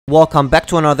Welcome back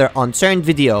to another Unturned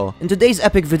video. In today's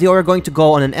epic video, we're going to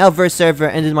go on an Elver server,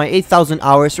 and in my 8,000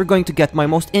 hours, we're going to get my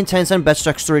most intense and best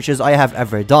rags to riches I have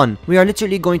ever done. We are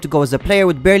literally going to go as a player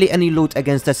with barely any loot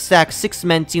against a stacked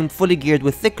 6-man team fully geared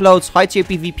with thick loads, high tier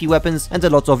PvP weapons, and a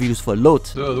lot of useful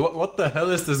loot. Dude, what the hell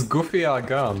is this goofy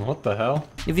gun? What the hell?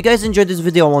 If you guys enjoyed this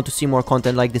video and want to see more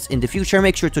content like this in the future,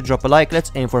 make sure to drop a like.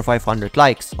 Let's aim for 500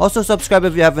 likes. Also subscribe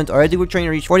if you haven't already. We're trying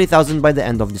to reach 40,000 by the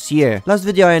end of this year. Last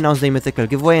video I announced a mythical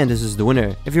giveaway, and this is the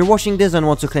winner. If you're watching this and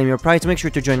want to claim your prize, make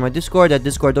sure to join my Discord at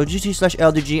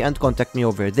discord.gg/ldg and contact me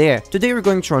over there. Today we're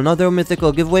going through another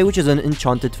mythical giveaway, which is an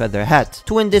enchanted feather hat.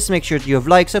 To win this, make sure you have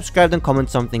liked, subscribed, and comment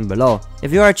something below.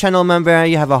 If you are a channel member,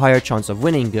 you have a higher chance of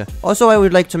winning. Also, I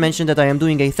would like to mention that I am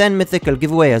doing a 10 mythical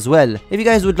giveaway as well. If you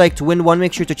guys would like to win one,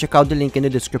 make sure to check out the link in the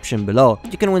description below.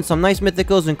 You can win some nice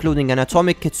mythicals, including an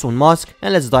atomic kitsune mask,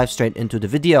 and let's dive straight into the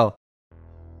video.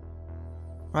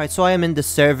 Alright, so I am in the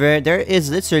server. There is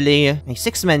literally a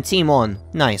 6-man team on.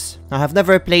 Nice. I have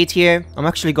never played here. I'm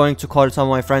actually going to call some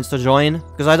of my friends to join,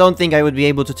 because I don't think I would be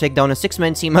able to take down a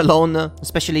 6-man team alone,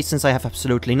 especially since I have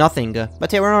absolutely nothing.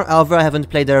 But here we're on Alva. I haven't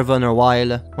played Alva in a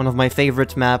while. One of my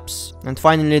favorite maps. And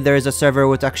finally there is a server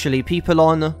with actually people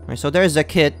on. Alright, so there's a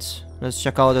kit. Let's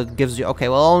check out what it gives you. Okay,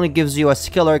 well, it only gives you a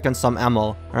skill arc and some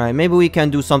ammo. Alright, maybe we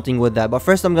can do something with that. But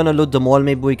first, I'm gonna loot them all.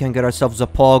 Maybe we can get ourselves a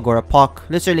Pog or a Puck.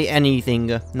 Literally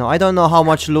anything. No, I don't know how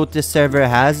much loot this server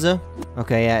has.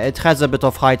 Okay, yeah, it has a bit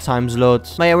of high times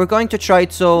loot. But yeah, we're going to try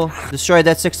to destroy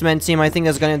that 6-man team. I think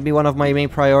that's gonna be one of my main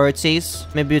priorities.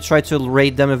 Maybe try to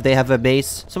raid them if they have a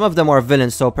base. Some of them are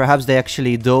villains, so perhaps they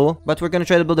actually do. But we're gonna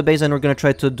try to build a base, and we're gonna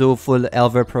try to do full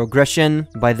Elver progression.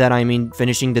 By that, I mean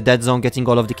finishing the Deadzone, getting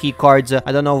all of the key cards.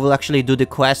 I don't know if we'll actually do the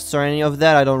quests or any of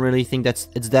that. I don't really think it's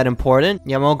that important.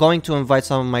 Yeah, I'm going to invite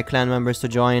some of my clan members to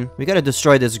join. We gotta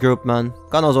destroy this group, man.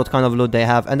 God knows what kind of loot they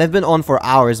have. And they've been on for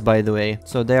hours, by the way.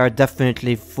 So they are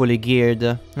definitely fully geared.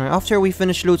 Right, after we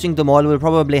finish looting them all, we'll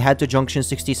probably head to Junction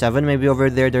 67. Maybe over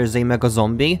there, there's a mega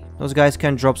zombie. Those guys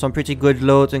can drop some pretty good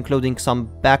loot, including some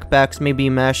backpacks, maybe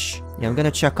mesh. Yeah, I'm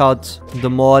gonna check out the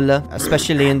mall,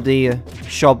 especially in the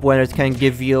shop where it can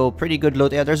give you pretty good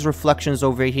loot. Yeah, there's reflections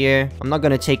over here. I'm not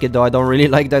gonna take it though, I don't really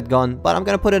like that gun. But I'm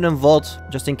gonna put it in vault,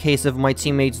 just in case if my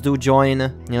teammates do join.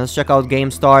 Yeah, let's check out game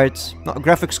start. No,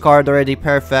 graphics card already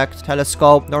perfect.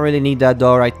 Telescope, don't really need that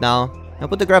though right now. I'll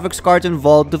put the graphics card in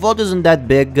vault. The vault isn't that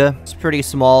big, it's pretty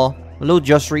small. Loot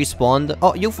just respawned.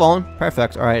 Oh, U-phone.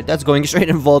 Perfect. Alright, that's going straight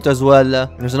in vault as well.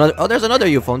 There's another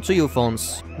U-phone. 2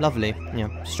 U-phones. Lovely. Yeah,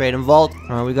 straight in vault.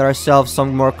 Alright, we got ourselves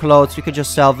some more clothes. We could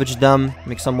just salvage them.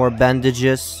 Make some more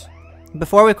bandages.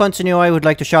 Before we continue, I would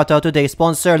like to shout out today's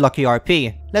sponsor, Lucky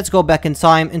RP. Let's go back in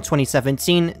time. In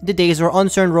 2017, the days where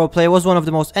Unturned roleplay was one of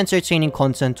the most entertaining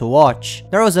content to watch.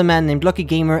 There was a man named Lucky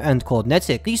Gamer and called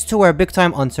Netic. These two were big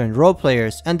time Unturned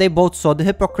roleplayers, and they both saw the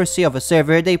hypocrisy of a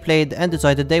server they played and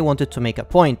decided they wanted to make a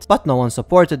point, but no one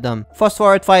supported them. Fast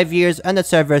forward 5 years, and the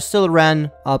server still ran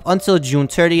up until June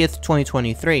 30th,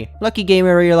 2023. Lucky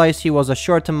Gamer realized he was a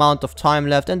short amount of time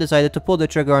left and decided to pull the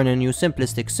trigger on a new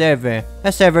simplistic server.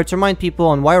 A server to remind people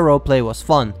on why roleplay was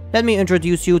fun. Let me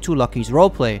introduce you to Lucky's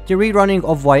Roleplay, the rerunning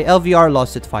of why LVR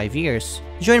lost it 5 years.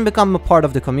 Join and become a part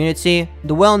of the community.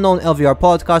 The well-known LVR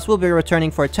podcast will be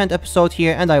returning for a 10th episode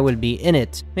here, and I will be in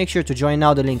it. Make sure to join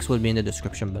now, the links will be in the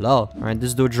description below. Alright,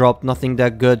 this dude dropped nothing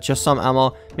that good, just some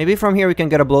ammo. Maybe from here we can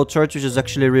get a blowtorch, which is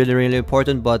actually really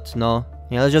important, but no.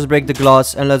 Yeah, let's just break the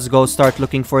glass and let's go start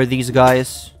looking for these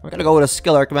guys. We're gonna go with a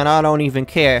skill arc, man, I don't even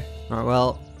care. Alright,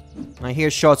 well, I hear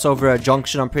shots over a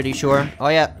junction, I'm pretty sure. Oh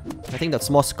yeah, I think that's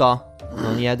Mosca.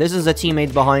 Oh yeah, this is a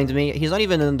teammate behind me. He's not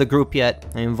even in the group yet.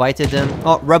 I invited him.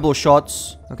 Oh, rebel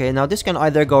shots. Okay, now this can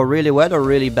either go really well or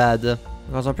really bad.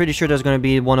 Because I'm pretty sure there's gonna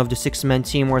be one of the 6-man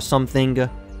team or something.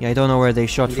 Yeah, I don't know where they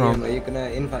shot from. Are you gonna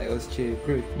invite us to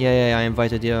group? Yeah, I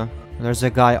invited you. There's a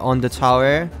guy on the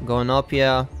tower. Going up,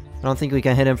 yeah. I don't think we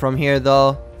can hit him from here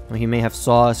though. Oh, he may have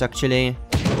saw us actually.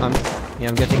 I'm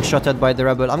getting shot at by the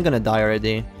rebel. I'm gonna die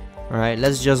already. Alright,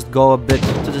 let's just go a bit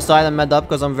to the side and med up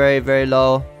because I'm very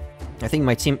low. I think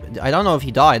my team... I don't know if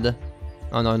he died.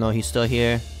 Oh, no, he's still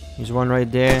here. He's one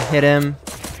right there. Hit him.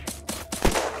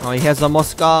 Oh, he has a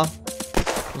Mosca.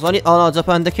 Oh, no, it's a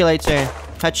Pandiculator.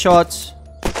 Headshot.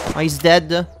 Oh, he's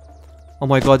dead. Oh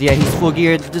my god, yeah, he's full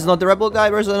geared. This is not the rebel guy.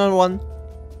 Where's another one?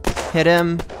 Hit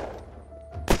him.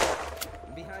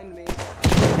 Behind me.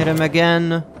 Hit him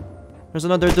again. There's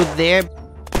another dude there.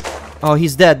 Oh,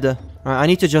 he's dead. Alright, I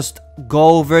need to just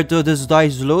go over to this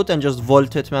guy's loot and just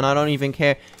vault it, man. I don't even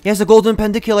care. He has a golden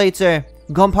pendiculator.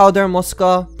 Gunpowder,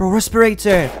 Mosca. Bro,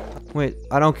 respirator. Wait,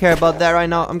 I don't care about that right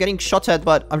now. I'm getting shot at,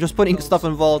 but I'm just putting stuff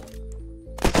in vault.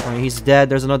 Alright, he's dead.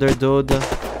 There's another dude.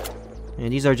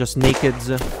 And these are just nakeds.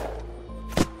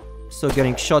 Still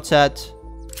getting shots at.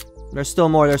 There's still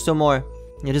more, there's still more.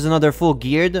 It is another full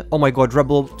geared. Oh my god,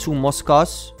 Rebel 2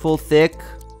 Moscas. Full thick.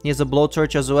 He has a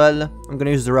blowtorch as well. I'm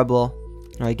gonna use the Rebel.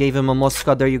 I gave him a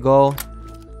Mosca, there you go.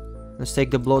 Let's take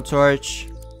the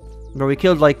blowtorch. Bro, we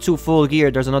killed like 2 full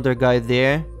geared. There's another guy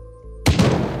there.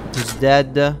 He's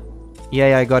dead.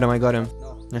 Yeah, I got him.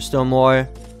 There's still more.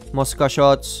 Mosca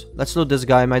shots. Let's loot this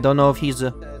guy. I don't know if he's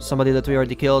somebody that we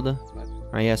already killed.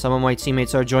 Alright, yeah, some of my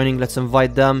teammates are joining. Let's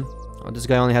invite them. Oh, this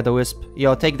guy only had a wisp.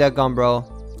 Yo, take that gun, bro.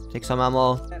 Take some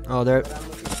ammo. Oh, they're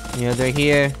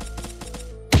here.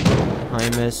 I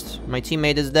missed. My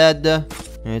teammate is dead.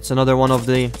 It's another one of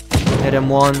the hit him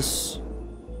once.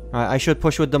 Alright, I should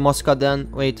push with the Mosca then.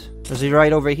 Wait, is he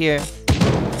right over here?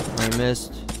 I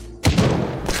missed.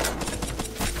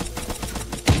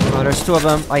 Oh, there's 2 of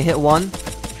them. I hit one.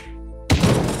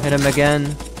 Hit him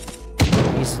again.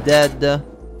 He's dead.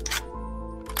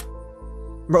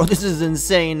 Bro, this is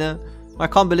insane. I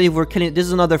can't believe we're killing. This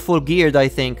is another full geared, I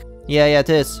think. Yeah, it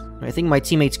is. I think my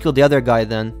teammates killed the other guy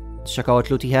then. Let's check out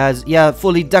what loot he has. Yeah,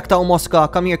 fully decked out Mosca.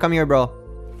 Come here, bro.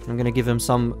 I'm gonna give him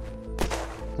some...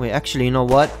 Wait, actually, you know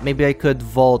what? Maybe I could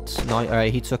vault. No,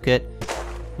 alright, he took it.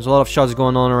 There's a lot of shots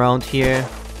going on around here.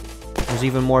 There's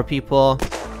even more people.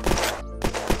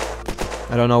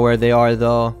 I don't know where they are,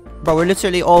 though. Bro, we're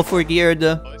literally all full geared.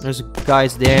 There's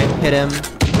guys there. Hit him.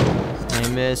 I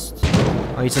missed.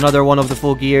 Oh, he's another one of the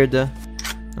full geared.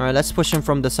 Alright, let's push him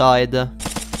from the side. Oh,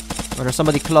 there's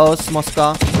somebody close.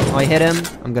 Mosca. Oh, I hit him.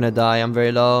 I'm gonna die. I'm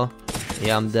very low.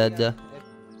 Yeah, I'm dead.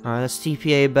 Alright, let's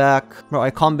TPA back. Bro, I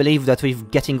can't believe that we're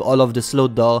getting all of this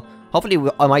loot, though. Hopefully,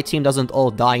 my team doesn't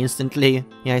all die instantly.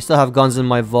 Yeah, I still have guns in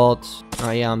my vault.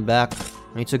 Alright, yeah, I'm back.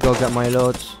 I need to go get my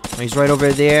loot. Oh, he's right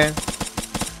over there.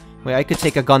 Wait, I could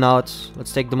take a gun out.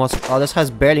 Let's take the Mosca. Oh, this has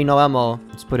barely no ammo.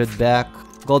 Let's put it back.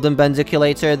 Golden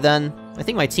Bandiculator, then. I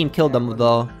think my team killed them,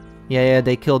 though. Yeah,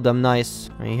 they killed them.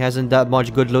 Nice. He hasn't that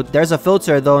much good loot. There's a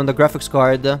filter, though, in the graphics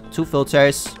card. 2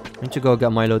 filters. I need to go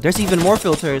get my loot. There's even more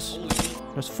filters.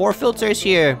 There's 4 filters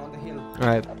here.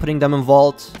 Alright, putting them in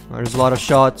vault. Oh, there's a lot of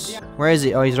shots. Where is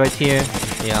he? Oh, he's right here.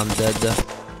 Yeah, I'm dead.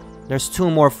 There's 2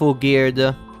 more full geared.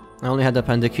 I only had the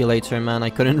Pendiculator, man.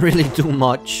 I couldn't really do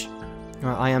much.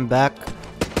 Alright, I am back.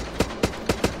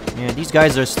 Yeah, these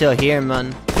guys are still here,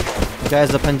 man. The guy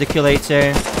has the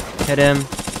Pendiculator. Hit him.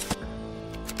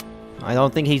 I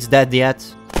don't think he's dead yet.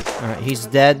 Alright, he's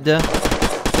dead.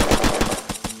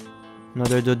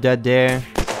 Another dude dead there.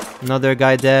 Another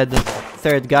guy dead.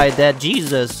 3rd guy dead.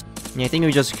 Jesus. Yeah, I think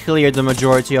we just cleared the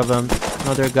majority of them.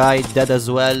 Another guy dead as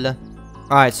well.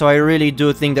 Alright, so I really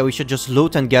do think that we should just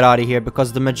loot and get out of here.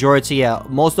 Because the majority, yeah,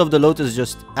 most of the loot is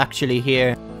just actually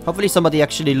here. Hopefully somebody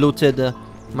actually looted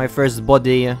my first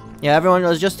body. Yeah, everyone,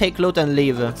 let's just take loot and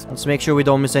leave. Let's make sure we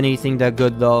don't miss anything that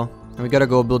good, though. And we gotta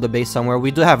go build a base somewhere.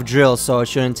 We do have drills, so it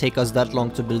shouldn't take us that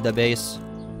long to build a base.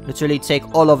 Literally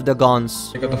take all of the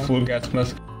guns. I got the full gas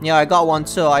mask. Yeah, I got one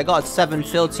too. I got 7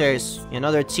 filters.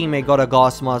 Another teammate got a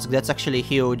gas mask. That's actually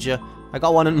huge. I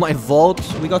got one in my vault.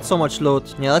 We got so much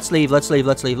loot. Yeah, let's leave. Let's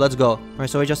go. Alright,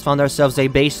 so we just found ourselves a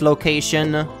base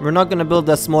location. We're not gonna build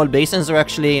a small base since we're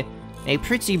actually a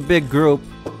pretty big group.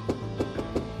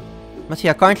 But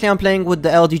yeah, currently I'm playing with the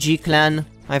LDG clan.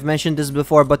 I've mentioned this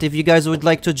before, but if you guys would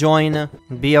like to join,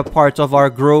 be a part of our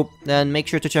group, then make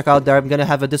sure to check out there. I'm gonna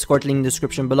have a Discord link in the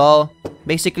description below.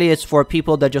 Basically, it's for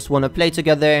people that just want to play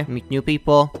together, meet new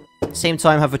people, same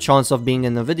time have a chance of being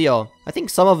in the video. I think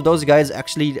some of those guys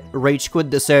actually rage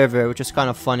quit the server, which is kind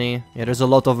of funny. Yeah, there's a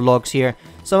lot of logs here.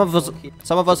 Some of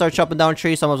us are chopping down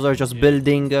trees, some of us are just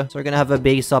building. So we're gonna have a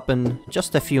base up in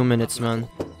just a few minutes, man.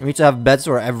 We need to have beds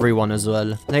for everyone as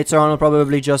well. Later on, we'll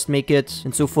probably just make it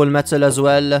into full metal as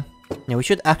well. Yeah, we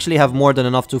should actually have more than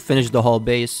enough to finish the whole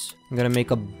base. I'm gonna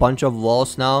make a bunch of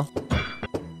walls now.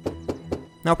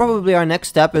 Now, probably our next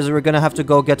step is we're gonna have to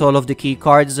go get all of the key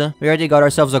cards. We already got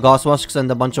ourselves a gas masks and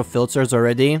a bunch of filters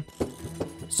already.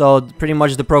 So, pretty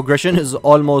much the progression is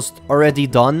almost already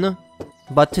done.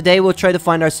 But today we'll try to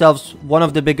find ourselves one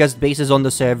of the biggest bases on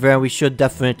the server. We should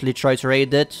definitely try to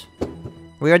raid it.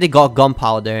 We already got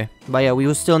gunpowder. But yeah, we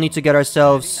will still need to get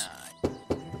ourselves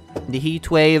the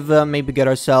heat wave. Maybe get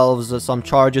ourselves some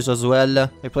charges as well.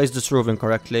 I placed this roof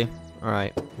incorrectly.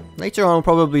 Alright. Later on, we'll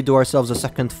probably do ourselves a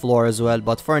 2nd floor as well.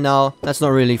 But for now, let's not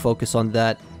really focus on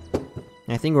that.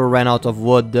 I think we ran out of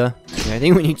wood. I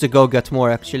think we need to go get more,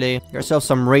 actually. Get ourselves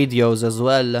some radios as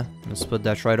well. Let's put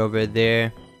that right over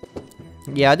there.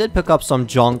 Yeah, I did pick up some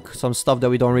junk. Some stuff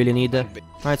that we don't really need.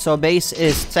 Alright, so base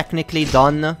is technically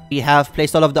done. We have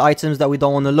placed all of the items that we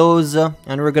don't want to lose.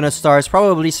 And we're gonna start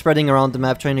probably spreading around the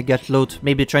map, trying to get loot.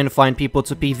 Maybe trying to find people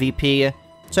to PvP.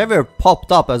 server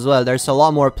popped up as well. There's a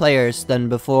lot more players than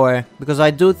before, because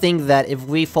I do think that if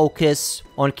we focus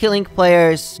on killing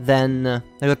players, then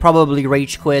they would probably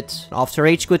rage quit. After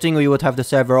rage quitting, we would have the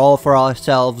server all for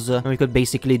ourselves, and we could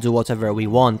basically do whatever we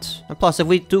want. And plus, if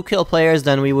we do kill players,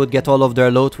 then we would get all of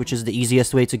their loot, which is the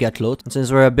easiest way to get loot. And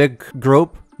since we're a big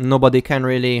group, nobody can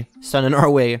really stand in our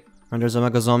way. And there's a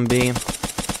mega zombie.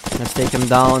 Let's take him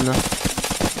down.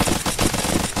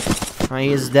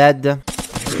 He is dead.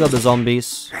 Let's kill the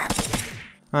zombies.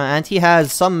 And he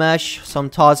has some mesh, some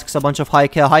tasks, a bunch of high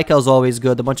kill. High kill is always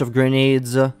good. A bunch of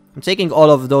grenades. I'm taking all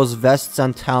of those vests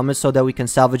and helmets so that we can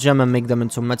salvage them and make them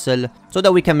into metal, so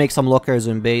that we can make some lockers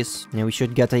in base. Yeah, we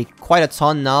should get quite a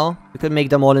ton now. We could make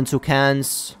them all into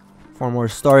cans for more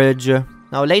storage.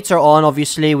 Now later on,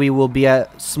 obviously, we will be a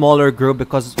smaller group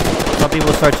because some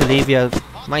people start to leave. Yeah,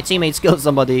 my teammates killed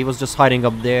somebody. He was just hiding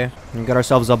up there. And got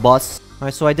ourselves a bus.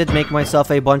 Alright, so I did make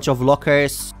myself a bunch of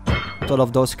lockers. With all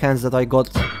of those cans that I got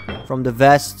from the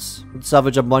vests.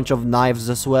 Salvage a bunch of knives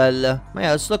as well.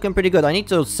 Yeah, it's looking pretty good. I need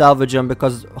to salvage them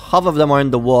because half of them are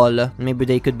in the wall. Maybe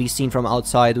they could be seen from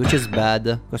outside, which is bad,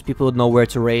 because people would know where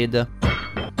to raid.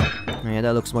 Yeah,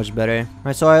 that looks much better.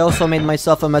 Alright, so I also made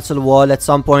myself a metal wall. At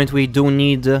some point, we do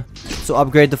need to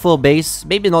upgrade the full base.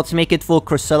 Maybe not to make it full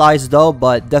crystallized though,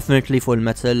 but definitely full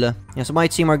metal. Yeah, so my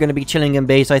team are gonna be chilling in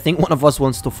base. I think one of us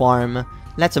wants to farm.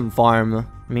 Let him farm.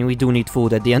 I mean, we do need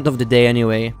food at the end of the day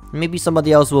anyway. Maybe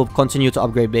somebody else will continue to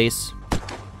upgrade base.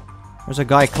 There's a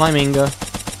guy climbing to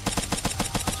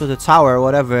the tower,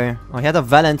 whatever. Oh, he had a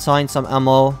Valentine, some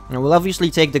ammo. And we'll obviously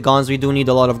take the guns. We do need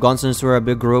a lot of guns since we're a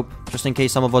big group. Just in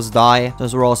case some of us die.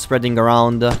 Since we're all spreading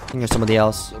around. I think there's somebody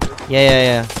else.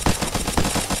 Yeah.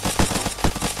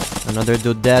 Another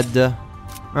dude dead.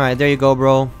 Alright, there you go,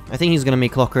 bro. I think he's gonna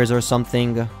make lockers or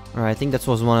something. Alright, I think that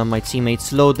was one of my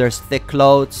teammates' loot. There's thick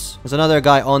clothes. There's another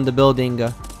guy on the building.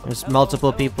 There's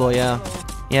multiple people, yeah.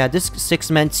 Yeah, this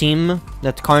 6-man team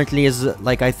that currently is,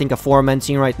 like, I think a 4-man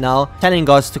team right now, telling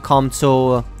us to come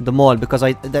to the mall because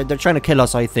they're trying to kill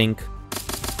us, I think.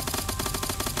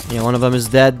 Yeah, one of them is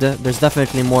dead. There's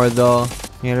definitely more, though.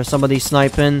 Yeah, there's somebody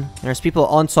sniping. There's people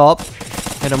on top.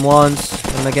 Hit him once.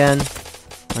 Hit him again.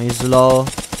 Oh, he's low.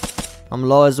 I'm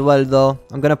low as well, though.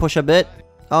 I'm gonna push a bit.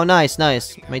 Oh, nice. My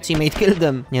teammate killed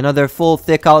him. Yeah, another full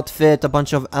thick outfit, a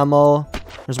bunch of ammo.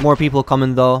 There's more people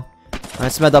coming, though.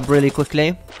 Let's med up really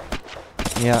quickly.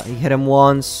 Yeah, he hit him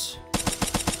once.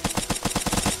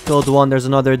 Killed one. There's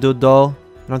another dude, though.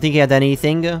 I don't think he had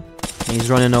anything. He's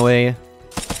running away.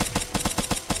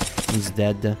 He's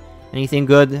dead. Anything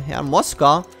good? Yeah,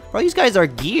 Mosca. Bro, these guys are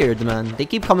geared, man. They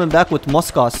keep coming back with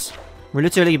Moscas. We're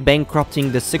literally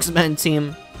bankrupting the 6-man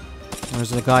team.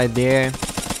 There's a guy there.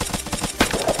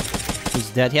 He's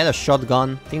dead. He had a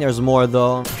shotgun. I think there's more,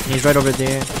 though. He's right over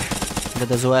there.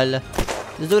 Dead as well.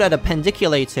 This dude had a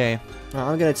pendiculator.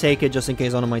 I'm gonna take it just in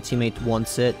case one of my teammates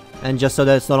wants it. And just so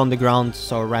that it's not on the ground,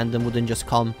 so a random wouldn't just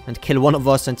come and kill one of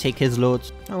us and take his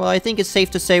loot. Well, I think it's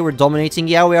safe to say we're dominating.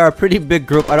 Yeah, we are a pretty big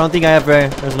group. I don't think I ever...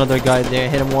 There's another guy there.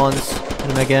 Hit him once.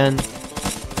 Hit him again.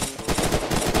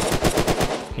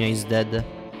 Yeah, he's dead.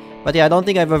 But yeah, I don't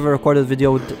think I've ever recorded a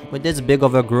video with this big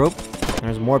of a group.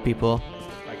 There's more people.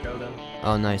 I killed him.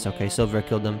 Oh, nice. Okay, Silver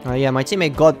killed him. Oh, yeah, my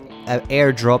teammate got an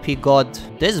airdrop. He got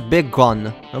this big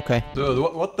gun. Okay. Dude,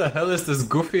 what the hell is this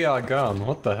goofy gun?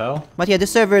 What the hell? But yeah,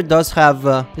 this server does have...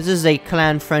 this is a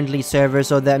clan-friendly server,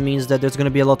 so that means that there's gonna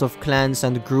be a lot of clans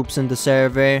and groups in the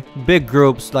server. Big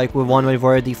groups, like the one we've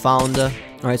already found.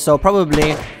 Alright, so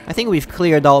probably... I think we've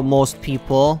cleared out most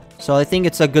people. So I think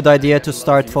it's a good idea to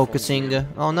start focusing...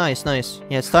 Oh, nice.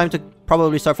 Yeah, it's time to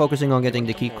probably start focusing on getting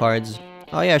the key cards.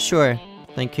 Oh yeah, sure.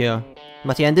 Thank you.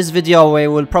 But yeah, in this video, we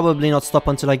will probably not stop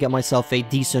until I get myself a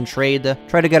decent trade.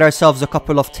 Try to get ourselves a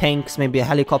couple of tanks, maybe a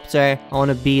helicopter. I want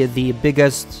to be the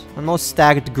biggest and most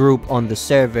stacked group on the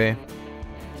server.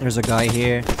 There's a guy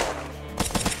here.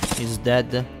 He's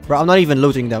dead. Bro, I'm not even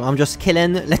looting them. I'm just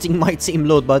killing, letting my team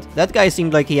loot. But that guy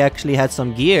seemed like he actually had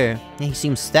some gear. He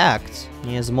seems stacked.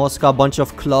 He has Mosca, a bunch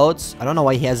of clothes. I don't know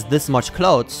why he has this much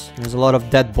clothes. There's a lot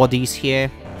of dead bodies here.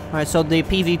 Alright, so the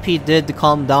PvP did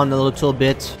calm down a little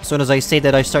bit. As soon as I say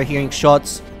that, I start hearing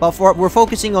shots. But we're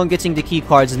focusing on getting the key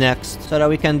cards next, so that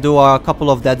we can do a couple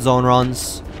of Deadzone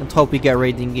runs and hope we get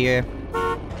raiding gear.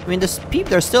 I mean,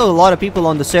 there's still a lot of people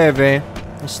on the server.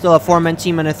 There's still a 4-man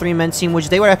team and a 3-man team, which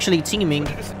they were actually teaming.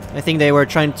 I think they were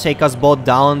trying to take us both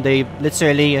down. They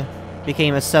literally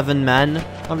became a 7-man.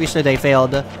 Obviously, they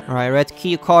failed. Alright, red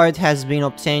key card has been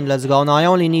obtained. Let's go. Now, I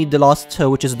only need the last two,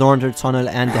 which is the Northern Tunnel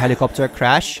and the helicopter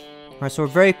crash. Alright, so we're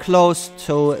very close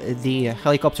to the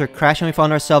helicopter crash and we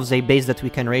found ourselves a base that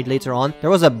we can raid later on. There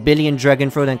was a billion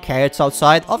dragon fruit and carrots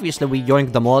outside. Obviously, we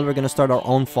yoinked them all. We're gonna start our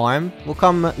own farm. We'll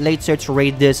come later to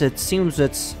raid this. It seems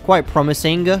it's quite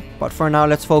promising. But for now,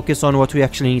 let's focus on what we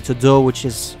actually need to do, which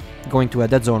is going to a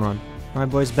Deadzone run.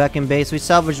 Alright, boys, back in base. We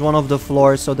salvaged one of the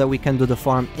floors so that we can do the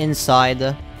farm inside.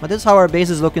 But this is how our base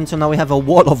is looking. So now we have a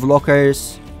wall of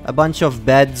lockers. A bunch of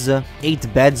beds,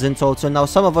 8 beds in total. Now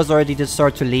some of us already did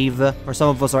start to leave, or some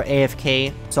of us are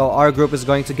AFK. So our group is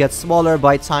going to get smaller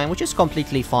by time, which is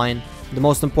completely fine. The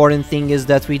most important thing is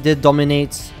that we did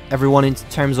dominate everyone in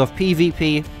terms of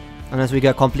PvP. Unless we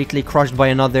get completely crushed by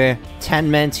another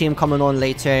 10-man team coming on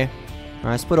later.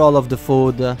 Alright, let's put all of the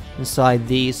food inside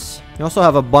these. We also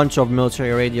have a bunch of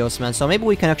military radios, man. So maybe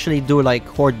we can actually do like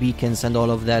Horde beacons and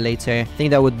all of that later. I think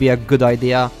that would be a good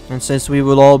idea. And since we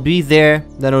will all be there,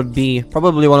 then it would be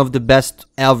probably one of the best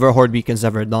ever Horde beacons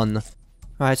ever done.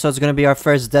 Alright, so it's gonna be our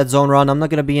first Deadzone run. I'm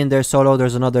not gonna be in there solo.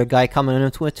 There's another guy coming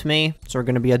in with me. So we're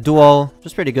gonna be a duo. Which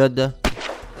is pretty good.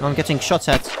 I'm getting shots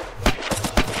at.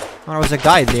 Oh, there was a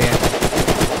guy there.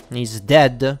 He's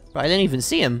dead, but I didn't even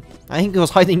see him. I think he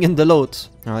was hiding in the loot.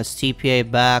 Now let's TPA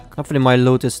back. Hopefully my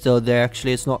loot is still there.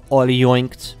 Actually, it's not all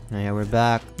yoinked. Oh, yeah, we're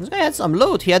back. This guy had some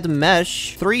loot. He had the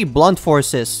mesh, 3 blunt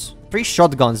forces, 3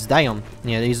 shotguns. Damn.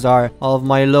 Yeah, these are all of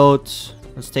my loot.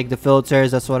 Let's take the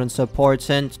filters. That's what's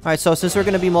important. Alright, so since we're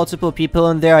gonna be multiple people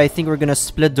in there, I think we're gonna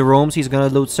split the rooms. He's gonna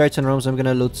loot certain rooms. I'm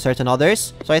gonna loot certain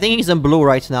others. So I think he's in blue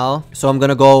right now. So I'm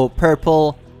gonna go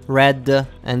purple, red,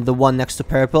 and the one next to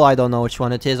purple. I don't know which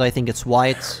one it is. I think it's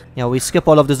white. Yeah, we skip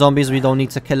all of the zombies. We don't need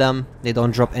to kill them. They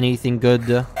don't drop anything good.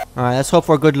 Alright, let's hope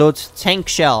for good loot. Tank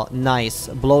shell. Nice.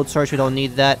 Bloat search. We don't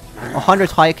need that.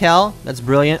 100 high cal. That's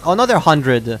brilliant. Oh, another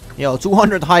 100. Yo,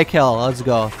 200 high cal. Let's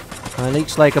go.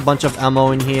 Looks like a bunch of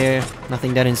ammo in here.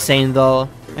 Nothing that insane though.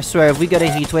 I swear, if we get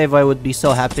a heat wave, I would be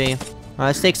so happy.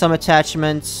 Let's take some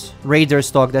attachments. Raider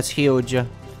stock. That's huge.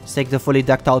 Let's take the fully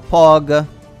decked out POG.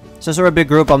 Since we're a big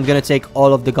group, I'm gonna take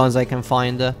all of the guns I can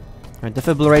find. Alright,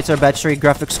 defibrillator, battery,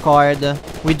 graphics card.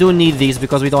 We do need these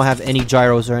because we don't have any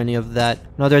gyros or any of that.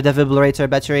 Another defibrillator,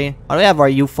 battery. Oh, we have our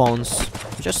U-phones,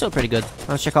 which are still pretty good.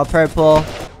 Let's check out purple.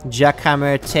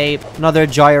 Jackhammer, tape. Another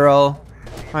gyro.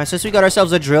 Alright, since we got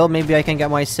ourselves a drill, maybe I can get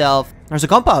myself... There's a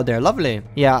compound there, lovely.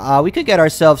 Yeah, we could get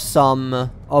ourselves some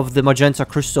of the magenta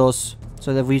crystals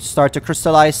so that we start to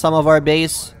crystallize some of our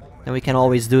base. And we can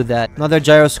always do that. Another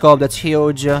gyroscope, that's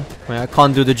huge. I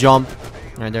can't do the jump.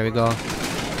 Alright, there we go.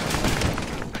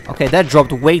 Okay, that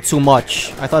dropped way too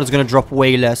much. I thought it was gonna drop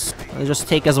way less. Let's just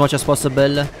take as much as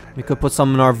possible. We could put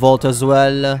some in our vault as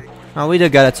well. Oh, we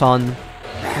did get a ton.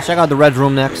 Let's check out the red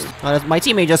room next. My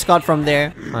teammate just got from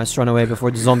there. Let's run away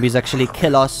before the zombies actually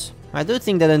kill us. I do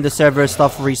think that in the server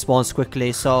stuff respawns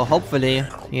quickly, so hopefully...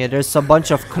 Yeah, there's a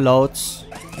bunch of clothes.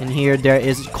 In here there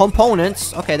is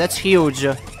components. Okay, that's huge.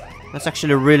 That's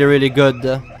actually really, really good.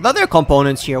 Other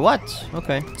components here, what?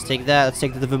 Okay, let's take that. Let's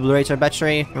take the defibrillator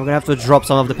battery. We're gonna have to drop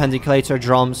some of the pendiculator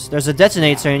drums. There's a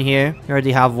detonator in here. We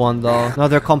already have one though.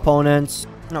 Another component.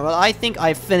 No, well, I think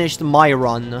I finished my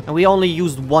run. And we only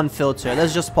used 1 filter.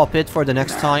 Let's just pop it for the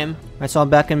next time. Alright, so I'm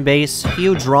back in base.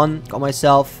 Huge run. Got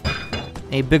myself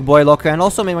a big boy locker and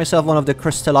also made myself one of the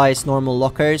crystallized normal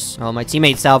lockers. Oh, my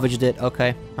teammate salvaged it.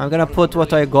 Okay. I'm gonna put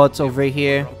what I got over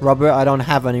here. Rubber. I don't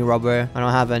have any rubber. I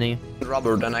don't have any.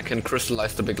 Rubber, then I can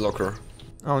crystallize the big locker.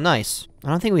 Oh, nice. I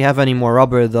don't think we have any more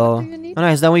rubber though. Oh,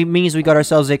 nice. That means we got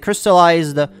ourselves a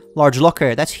crystallized large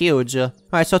locker. That's huge.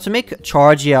 Alright, so to make a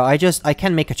charge, yeah, I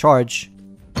can make a charge.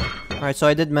 Alright, so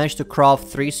I did manage to craft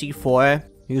 3 C4.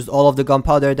 Used all of the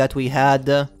gunpowder that we had.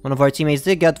 One of our teammates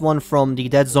did get one from the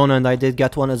Deadzone and I did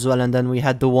get one as well. And then we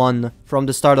had the one from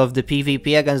the start of the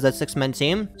PvP against that 6-man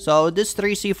team. So this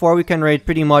 3C4 we can raid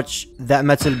pretty much that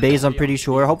metal base, I'm pretty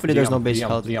sure. Hopefully there's no base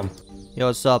health. Yo,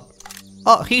 what's up?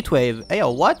 Oh, heatwave.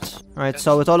 Ayo, what? Alright,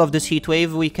 so with all of this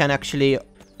heatwave we can actually...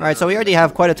 Alright, so we already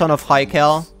have quite a ton of high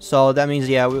cal. So that means,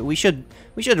 yeah, we should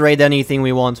raid anything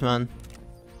we want, man.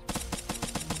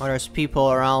 Oh, there's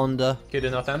people around. Kid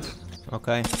in our tent.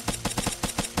 Okay.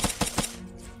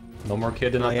 No more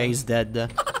kid in our tent. Yeah, he's dead.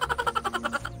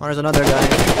 Oh, there's another guy.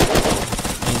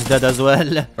 He's dead as well.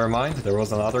 Never mind, there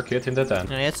was another kid in the tent.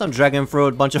 Yeah, he had some dragon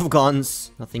fruit, bunch of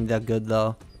guns. Nothing that good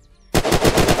though.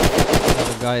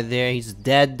 Another guy there, he's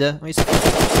dead. Oh, he's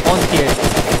spawned here.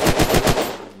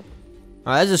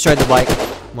 Alright, let's destroy the bike.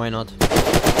 Why not?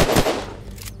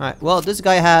 Alright, well, this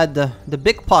guy had the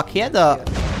big puck. He had a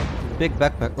big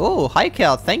backpack. Oh, hi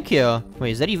Cal, thank you.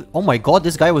 Wait, is that even... Oh my god,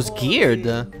 this guy was geared.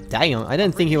 Damn, I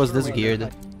didn't think he was this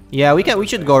geared. Yeah, we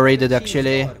should go raid it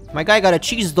actually. My guy got a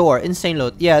cheese door. Insane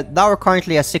loot. Yeah, now we're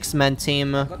currently a 6-man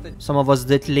team. Some of us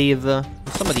did leave.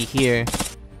 Somebody here.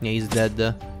 Yeah, he's dead.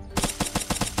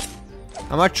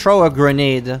 I'm gonna throw a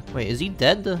grenade. Wait, is he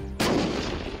dead?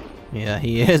 Yeah,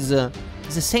 he is.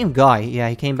 It's the same guy. Yeah,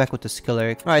 he came back with the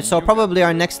skiller. Alright, so probably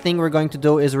our next thing we're going to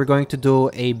do is we're going to do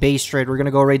a base raid. We're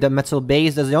gonna go raid that metal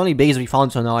base. That's the only base we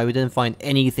found so now. We didn't find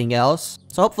anything else.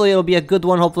 So hopefully it'll be a good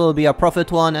one. Hopefully it'll be a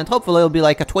profit one. And hopefully it'll be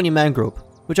like a 20-man group.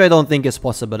 Which I don't think is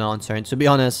possible now, Unturned, to be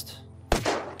honest.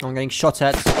 I'm getting shot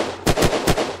at.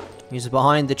 He's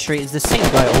behind the tree. It's the same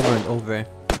guy over and over.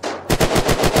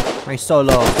 He's so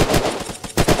low.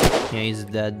 Yeah, he's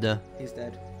dead. He's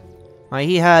dead. Alright,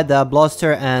 he had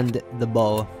Blaster and the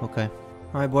bow. Okay.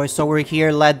 Alright, boys, so we're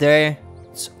here, ladder.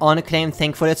 It's unclaimed,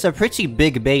 thankfully. It's a pretty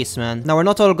big base, man. Now, we're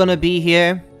not all gonna be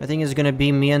here. I think it's gonna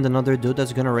be me and another dude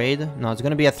that's gonna raid. No, it's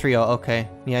gonna be a trio. Okay.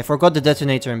 Yeah, I forgot the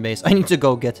detonator in base. I need to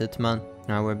go get it, man.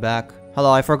 Alright, we're back.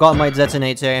 Hello, I forgot my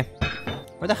detonator.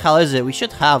 Where the hell is it? We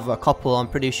should have a couple, I'm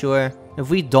pretty sure. If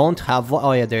we don't have one...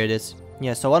 Oh, yeah, there it is.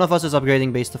 Yeah, so one of us is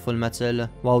upgrading base to full metal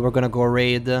while we're gonna go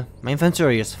raid. My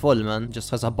inventory is full, man.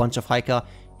 Just has a bunch of high cal.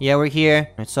 Yeah, we're here.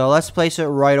 Right, so let's place it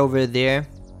right over there.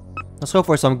 Let's go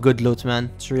for some good loot,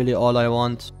 man. It's really all I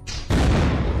want.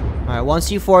 Alright, 1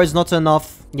 C4 is not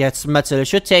enough. Yeah, it's metal. It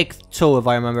should take 2 if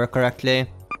I remember correctly.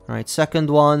 Alright, second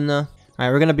one. Alright,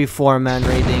 we're gonna be 4-man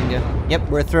raiding. Yep,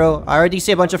 we're through. I already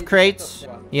see a bunch of crates.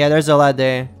 Yeah, there's a lad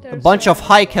there. A bunch of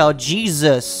high cal.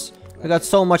 Jesus. We got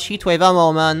so much heatwave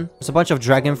ammo, man. There's a bunch of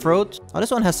dragon fruit. Oh, this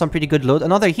one has some pretty good loot.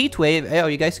 Another heatwave. Oh,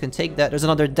 you guys can take that. There's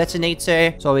another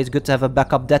detonator. It's always good to have a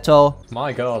backup deto.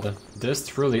 My god, this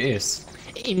truly is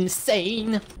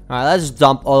insane. Alright, let's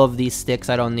dump all of these sticks.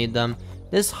 I don't need them.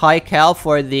 This high cal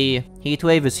for the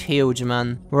heatwave is huge,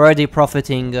 man. We're already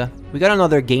profiting. We got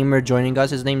another gamer joining us.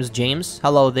 His name is James.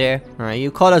 Hello there. Alright,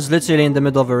 you caught us literally in the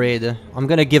middle of a raid. I'm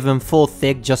gonna give him full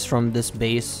thick just from this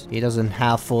base. He doesn't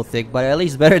have full thick, but at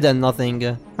least better than nothing.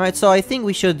 Alright, so I think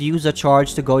we should use a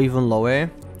charge to go even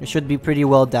lower. It should be pretty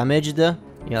well damaged. Yeah,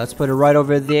 let's put it right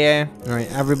over there.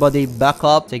 Alright, everybody back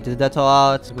up. Take the deto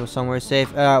out. Go somewhere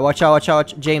safe. Alright, watch out, watch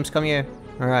out. James, come here.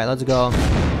 Alright, let's go.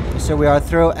 So we are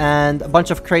through, and a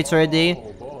bunch of crates already.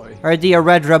 Oh boy. Already a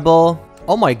red rebel.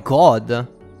 Oh my god.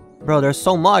 Bro, there's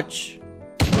so much.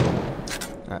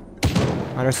 Alright,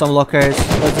 there's some lockers.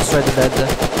 Let's destroy the bed.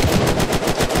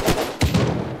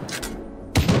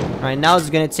 Alright, now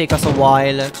it's gonna take us a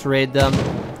while to raid them.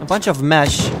 A bunch of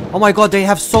mesh. Oh my god, they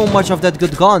have so much of that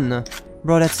good gun.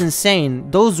 Bro, that's insane.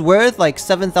 Those worth like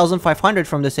 7,500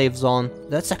 from the safe zone.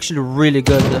 That's actually really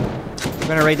good. We're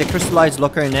gonna raid the crystallized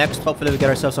locker next. Hopefully we get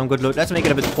ourselves some good loot. Let's make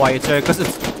it a bit quieter because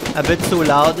it's a bit too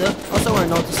loud. Also, we're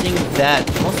noticing that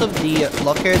most of the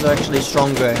lockers are actually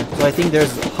stronger. So I think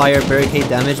there's higher barricade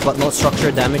damage but not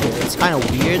structure damage. It's kind of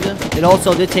weird. It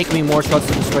also did take me more shots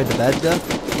to destroy the bed,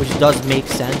 which does make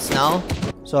sense now.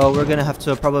 So we're gonna have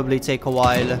to probably take a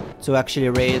while to actually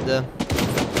raid.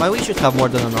 But we should have more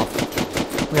than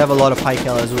enough. We have a lot of high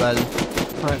cal as well.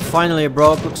 Alright, finally it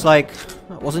broke. Looks like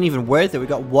it wasn't even worth it. We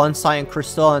got 1 cyan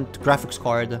crystal and graphics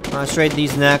card. Let's raid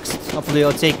these next. Hopefully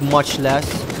it'll take much less.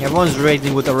 Yeah, everyone's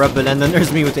raiding with a rebel and then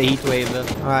there's me with a heat wave.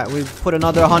 Alright, we've put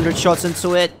another 100 shots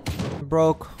into it.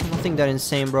 Broke. Nothing that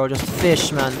insane, bro. Just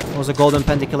fish, man. It was a golden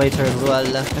penticulator as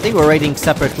well. I think we're raiding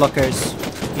separate lockers.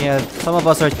 Yeah, some of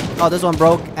us are... Oh, this one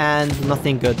broke and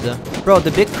nothing good. Bro,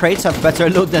 the big crates have better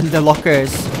loot than the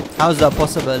lockers. How's that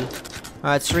possible?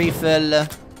 Alright, let's refill.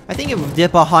 I think if they're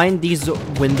behind these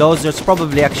windows, there's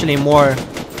probably actually more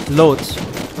loot.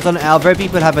 But on Alver,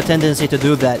 people have a tendency to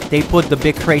do that. They put the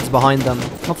big crates behind them.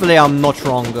 Hopefully I'm not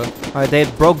wrong. Alright, they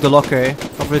broke the locker.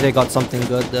 Hopefully they got something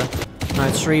good. Alright,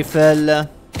 let's refill.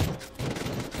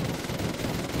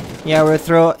 Yeah, we're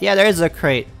through. Yeah, there is a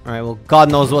crate. Alright, well,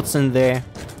 God knows what's in there.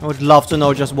 I would love to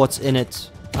know just what's in it.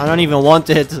 I don't even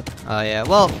want it. Oh, yeah.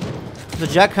 Well, the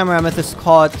jackhammer amethyst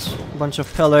caught. A bunch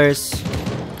of pillars.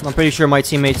 I'm pretty sure my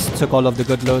teammates took all of the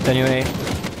good loot anyway.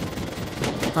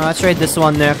 Alright, let's raid this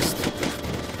one next.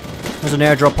 There's an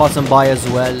airdrop passing by as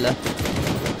well.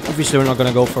 Obviously, we're not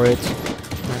gonna go for it.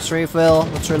 Let's refill.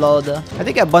 Let's reload. I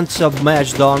think a bunch of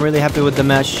mesh though. I'm really happy with the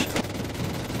mesh.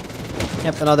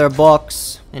 Yep, another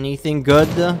box. Anything good?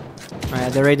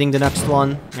 Alright, they're raiding the next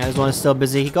one. Yeah, this one is still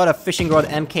busy. He got a fishing rod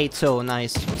MK2.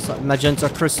 Nice. Some magenta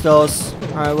crystals.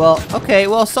 Alright, well, okay.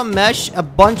 Well, some mesh. A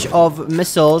bunch of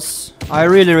missiles. I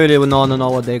really want to know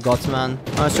what they got, man.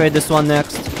 Let's raid this one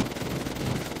next.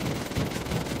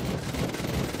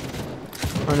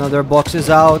 Another box is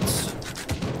out.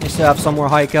 We still have some more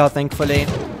high cal, thankfully.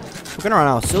 We're gonna run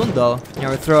out soon, though. Yeah,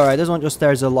 we're through. Alright, this one just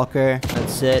there's a locker.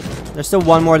 That's it. There's still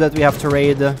one more that we have to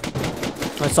raid.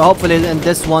 Alright, so hopefully in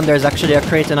this one there's actually a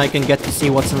crate and I can get to see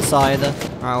what's inside.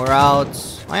 Alright, we're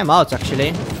out. I am out actually.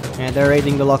 Yeah, they're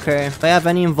raiding the locker. Do I have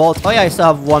any involved? Oh yeah, I still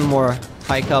have one more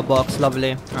high cal box.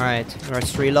 Lovely. Alright,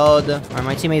 let's reload. Alright,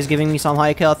 my teammate is giving me some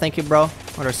high cal. Thank you, bro.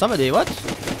 Oh, there's somebody. What?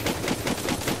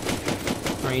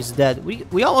 Alright, he's dead.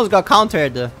 We almost got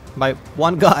countered by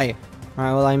one guy.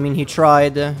 Alright, well, I mean, he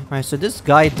tried. Alright, so this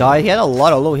guy died. He had a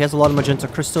lot of loot. He has a lot of magenta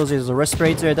crystals. He has a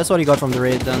respirator. That's what he got from the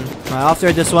raid then. Alright,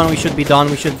 after this one, we should be done.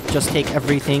 We should just take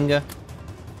everything. Alright,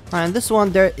 and this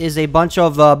one, there is a bunch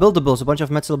of buildables. A bunch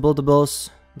of metal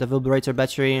buildables. Defibrillator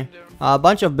battery. A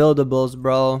bunch of buildables,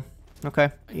 bro.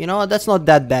 Okay. You know what? That's not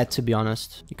that bad, to be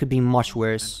honest. It could be much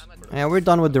worse. Yeah, we're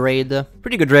done with the raid.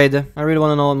 Pretty good raid. I really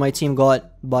want to know what my team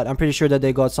got. But I'm pretty sure that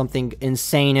they got something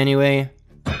insane anyway.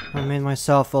 I made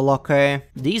myself a locker.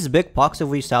 These big packs, if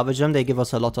we salvage them, they give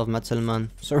us a lot of metal, man.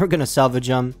 So we're gonna salvage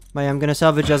them. But yeah, I'm gonna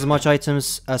salvage as much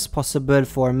items as possible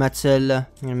for metal. I'm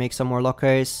gonna make some more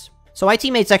lockers. So my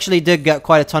teammates actually did get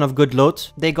quite a ton of good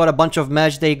loot. They got a bunch of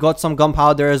mesh. They got some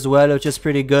gunpowder as well, which is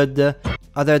pretty good.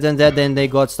 Other than that, then they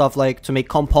got stuff like to make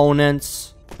components.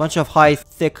 Bunch of high,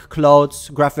 thick clothes,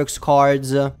 graphics cards.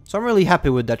 So I'm really happy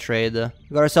with that trade.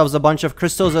 We got ourselves a bunch of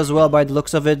crystals as well by the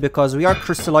looks of it, because we are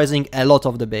crystallizing a lot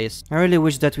of the base. I really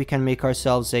wish that we can make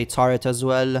ourselves a turret as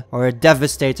well, or a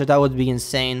devastator. That would be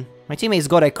insane. My teammates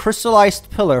got a crystallized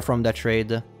pillar from that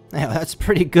trade. Yeah, that's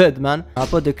pretty good, man. I'll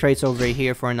put the crates over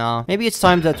here for now. Maybe it's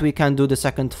time that we can do the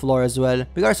second floor as well.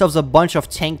 We got ourselves a bunch of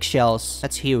tank shells.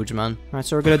 That's huge, man. Alright,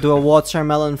 so we're gonna do a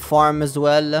watermelon farm as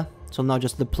well. So now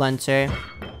just the planter.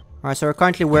 Alright, so we're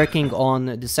currently working on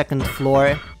the second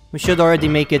floor. We should already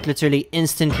make it literally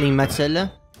instantly metal.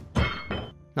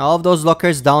 Now all of those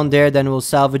lockers down there, then we'll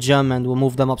salvage them and we'll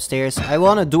move them upstairs. I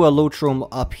want to do a loot room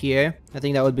up here. I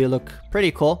think that would look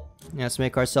pretty cool. Yeah, let's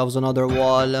make ourselves another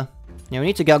wall. Yeah, we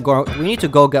need to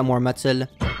go get more metal.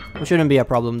 It shouldn't be a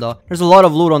problem though. There's a lot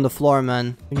of loot on the floor,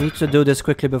 man. We need to do this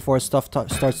quickly before stuff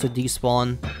starts to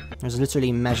despawn. There's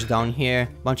literally mesh down here.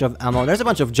 Bunch of ammo. There's a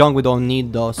bunch of junk we don't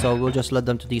need though, so we'll just let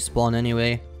them to despawn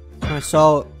anyway. Alright,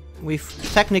 so we've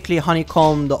technically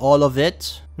honeycombed all of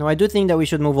it. Now I do think that we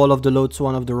should move all of the loot to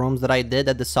one of the rooms that I did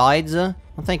at the sides. Oh,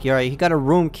 thank you. Alright, he got a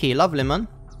room key. Lovely, man.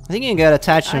 I think you can get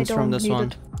attachments from this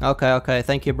one. Okay,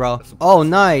 thank you, bro. Oh,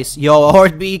 nice. Yo, a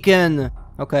Horde beacon.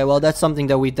 Okay, well, that's something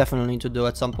that we definitely need to do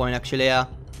at some point, actually, yeah.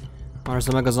 Oh, there's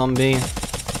a mega zombie.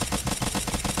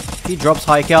 He drops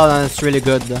high cal and it's really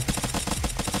good.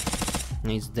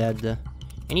 He's dead.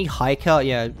 Any high cal?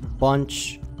 Yeah,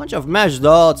 bunch of mesh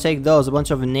though. I'll take those. A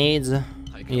bunch of nades.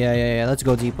 Yeah. Let's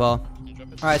go deeper.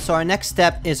 Alright, so our next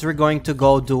step is we're going to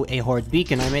go do a Horde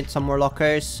beacon. I made some more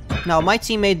lockers. Now, my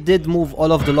teammate did move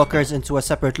all of the lockers into a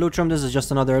separate loot room. This is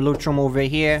just another loot room over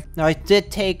here. Now, I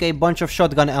did take a bunch of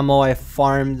shotgun ammo. I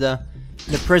farmed the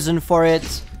prison for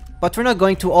it. But we're not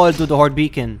going to all do the Horde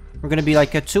beacon. We're going to be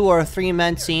like a 2 or 3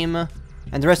 man team.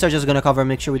 And the rest are just going to cover,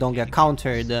 make sure we don't get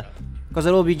countered. Because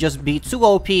it will just be too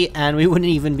OP and we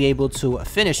wouldn't even be able to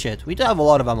finish it. We do have a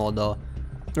lot of ammo though.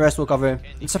 The rest will cover.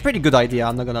 It's a pretty good idea,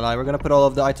 I'm not gonna lie. We're gonna put all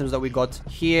of the items that we got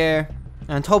here.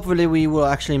 And hopefully we will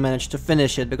actually manage to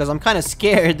finish it. Because I'm kind of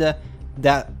scared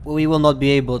that we will not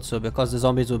be able to. Because the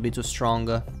zombies will be too strong.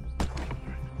 Oh,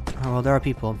 well, there are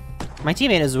people. My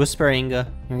teammate is whispering. You're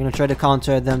gonna try to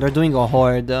counter them. They're doing a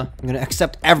horde. I'm gonna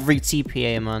accept every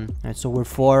TPA, man. Alright, so we're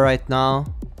 4 right now.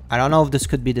 I don't know if this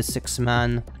could be the 6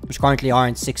 man. Which currently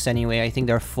aren't 6 anyway. I think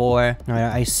they're 4. Alright,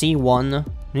 I see 1.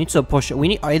 We need to push it. We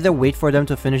need either wait for them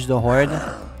to finish the horde.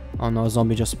 Oh no, a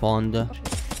zombie just spawned.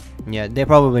 Yeah, they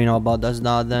probably know about us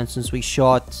now then, since we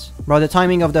shot. Bro, the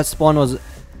timing of that spawn was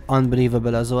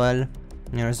unbelievable as well. Yeah,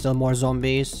 there's still more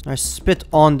zombies. I spit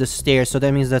on the stairs, so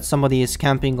that means that somebody is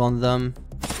camping on them.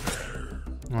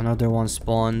 Another one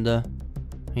spawned.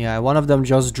 Yeah, one of them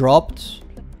just dropped.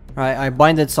 Alright, I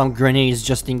binded some grenades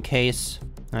just in case.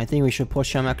 I think we should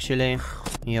push him actually.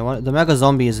 Yeah, the mega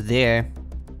zombie is there.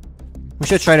 We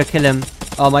should try to kill him.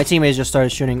 Oh, my teammates just started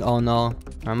shooting. Oh no.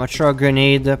 I'm not sure a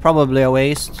grenade. Probably a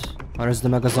waste. Or is the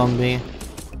mega zombie?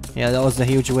 Yeah, that was a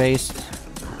huge waste.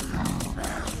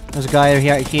 There's a guy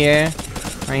here.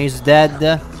 And he's dead.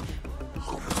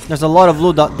 There's a lot of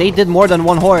loot. They did more than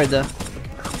one horde.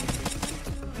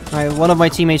 Alright, one of my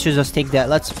teammates should just take that.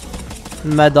 Let's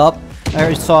med up.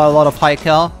 I saw a lot of high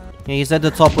cal. Yeah, he's at the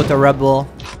top with the rebel.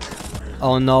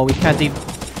 Oh no, we can't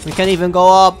even go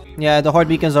up. Yeah, the horde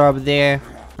beacons are up there.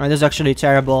 Alright, this is actually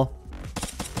terrible.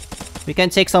 We can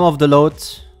take some of the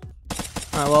loot.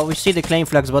 Alright, well, we see the claim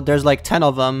flags, but there's like 10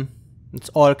 of them. It's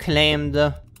all claimed.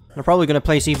 They're probably gonna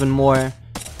place even more.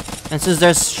 And since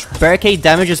there's barricade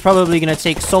damage, it's probably gonna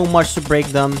take so much to break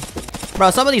them.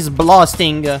 Bro, somebody's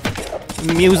blasting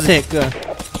music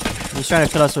He's trying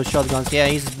to kill us with shotguns. Yeah,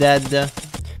 he's dead.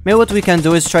 Maybe what we can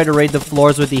do is try to raid the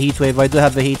floors with the heat wave. I do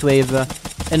have a heat wave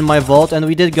in my vault, and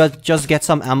we did just get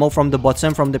some ammo from the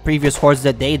bottom from the previous hordes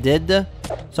that they did.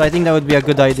 So I think that would be a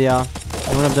good idea.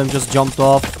 One of them just jumped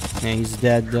off. Yeah, he's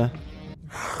dead.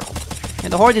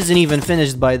 And the horde isn't even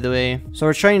finished, by the way. So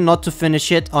we're trying not to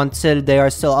finish it until they are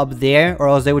still up there, or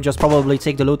else they would just probably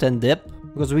take the loot and dip.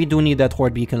 Because we do need that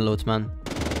horde beacon loot, man.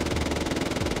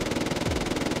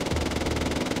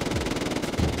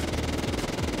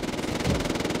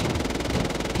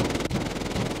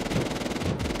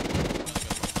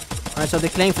 Alright, so the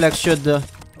claim flags should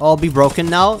all be broken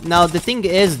now. Now, the thing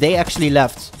is, they actually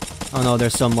left. Oh no,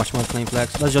 there's so much more claim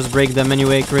flags. Let's just break them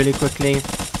anyway, really quickly.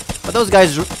 But those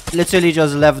guys literally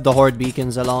just left the horde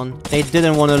beacons alone. They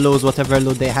didn't want to lose whatever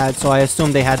loot they had, so I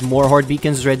assume they had more horde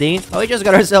beacons ready. Oh, we just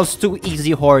got ourselves 2 easy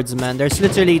hordes, man. There's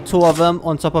literally 2 of them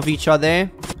on top of each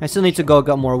other. I still need to go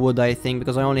get more wood, I think,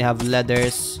 because I only have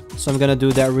leathers. So I'm gonna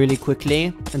do that really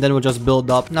quickly, and then we'll just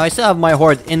build up. Now, I still have my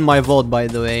horde in my vault, by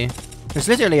the way. There's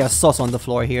literally a sauce on the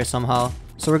floor here somehow.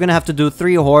 So we're gonna have to do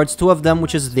 3 hordes, 2 of them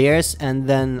which is theirs, and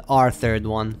then our 3rd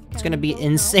one. It's gonna be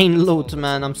insane loot,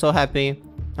 man. I'm so happy.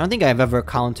 I don't think I've ever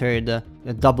countered a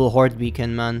double horde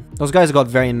beacon, man. Those guys got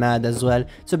very mad as well.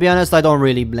 To be honest, I don't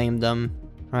really blame them.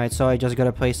 Alright, so I just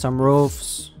gotta place some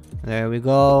roofs. There we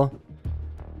go.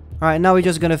 Alright, now we're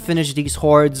just gonna finish these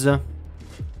hordes.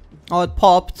 Oh, it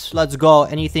popped. Let's go.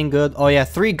 Anything good? Oh yeah,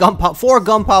 4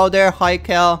 gunpowder. Hi,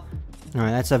 Kel.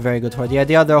 Alright, that's a very good horde. Yeah,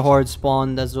 the other horde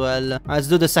spawned as well. Alright, let's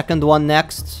do the second one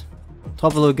next.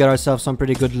 Hopefully we'll get ourselves some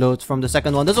pretty good loot from the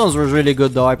second one. This one was really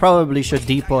good though. I probably should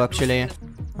depot actually.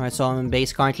 Alright, so I'm in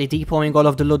base currently depoting all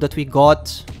of the loot that we got.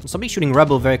 Somebody shooting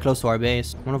rebel very close to our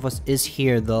base. One of us is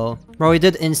here though. Bro, we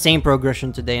did insane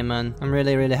progression today, man. I'm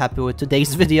really happy with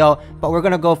today's video. But we're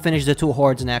gonna go finish the 2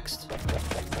 hordes next.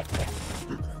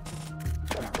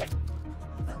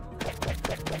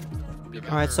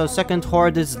 Alright, so second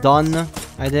horde is done.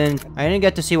 I didn't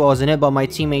get to see what was in it, but my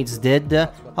teammates did.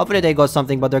 Hopefully they got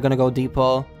something, but they're gonna go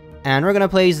depot. And we're gonna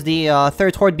place the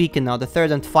 3rd horde beacon now, the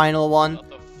 3rd and final one.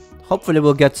 Hopefully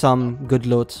we'll get some good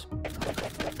loot.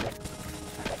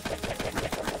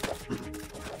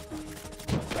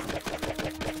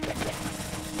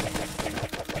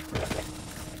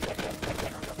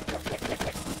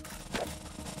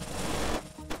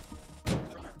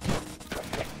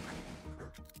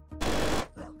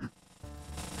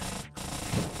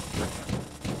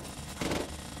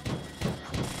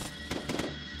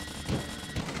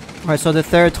 Alright, so the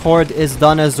 3rd horde is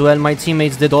done as well. My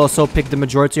teammates did also pick the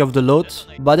majority of the loot.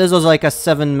 But this was like a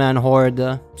 7-man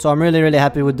horde. So I'm really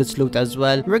happy with this loot as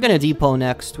well. We're gonna depot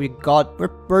next.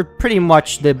 We're pretty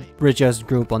much the richest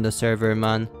group on the server,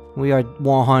 man. We are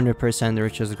 100% the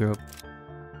richest group.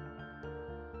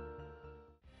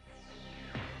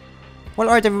 Well,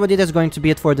 alright everybody, that's going to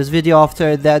be it for this video.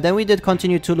 After that, then we did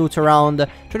continue to loot around,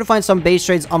 try to find some base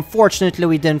trades. Unfortunately,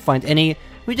 we didn't find any.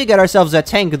 We did get ourselves a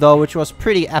tank though, which was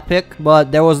pretty epic,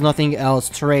 but there was nothing else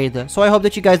to raid. So I hope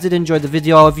that you guys did enjoy the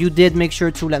video. If you did, make sure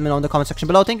to let me know in the comment section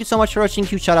below. Thank you so much for watching.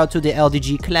 Huge shout out to the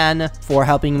LDG clan for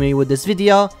helping me with this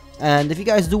video. And if you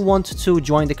guys do want to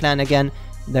join the clan again,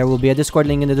 there will be a Discord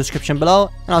link in the description below.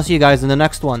 And I'll see you guys in the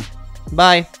next one.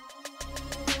 Bye!